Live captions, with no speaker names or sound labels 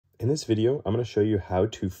In this video, I'm going to show you how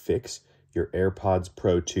to fix your AirPods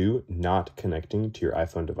Pro 2 not connecting to your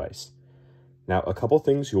iPhone device. Now, a couple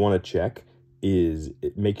things you want to check is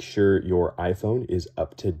make sure your iPhone is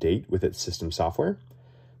up to date with its system software.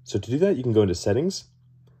 So to do that, you can go into Settings,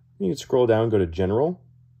 you can scroll down, go to General,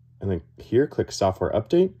 and then here click Software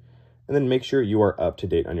Update, and then make sure you are up to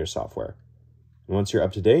date on your software. And once you're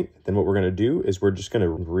up to date, then what we're going to do is we're just going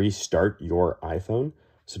to restart your iPhone.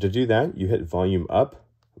 So to do that, you hit Volume Up,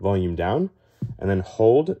 Volume Down, and then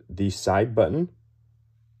hold the side button,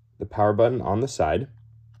 the power button on the side,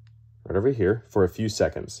 right over here, for a few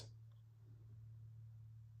seconds.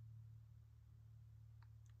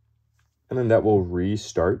 And then that will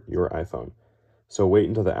restart your iPhone. So wait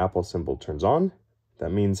until the Apple symbol turns on.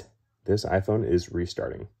 That means this iPhone is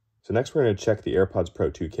restarting. So next we're going to check the AirPods Pro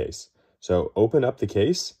 2 case. So open up the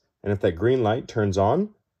case, and if that green light turns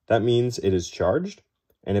on, that means it is charged.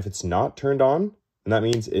 And if it's not turned on, then that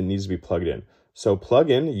means it needs to be plugged in. So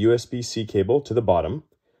plug in a USB-C cable to the bottom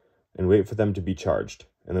and wait for them to be charged.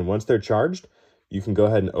 And then once they're charged, you can go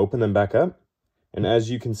ahead and open them back up. And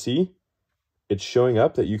as you can see, it's showing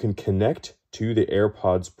up that you can connect to the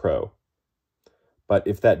AirPods Pro. But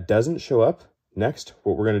if that doesn't show up, next,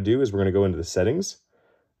 what we're going to do is we're going to go into the settings,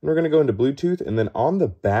 and we're going to go into Bluetooth, and then on the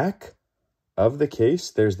back of the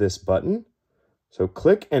case, there's this button. So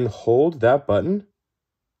click and hold that button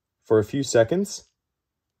for a few seconds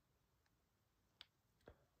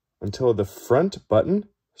until the front button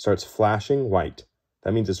starts flashing white.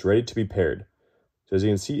 That means it's ready to be paired. So as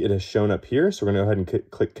you can see, it has shown up here. So we're going to go ahead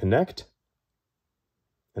and click Connect.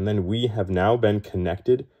 And then we have now been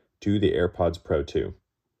connected to the AirPods Pro 2.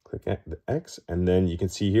 Click the X, and then you can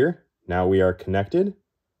see here, now we are connected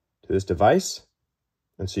to this device.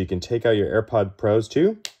 And so you can take out your AirPod Pros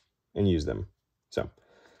 2 and use them. So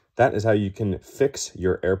that is how you can fix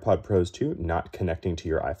your AirPod Pros 2 not connecting to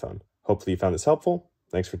your iPhone. Hopefully you found this helpful.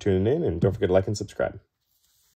 Thanks for tuning in, and don't forget to like and subscribe.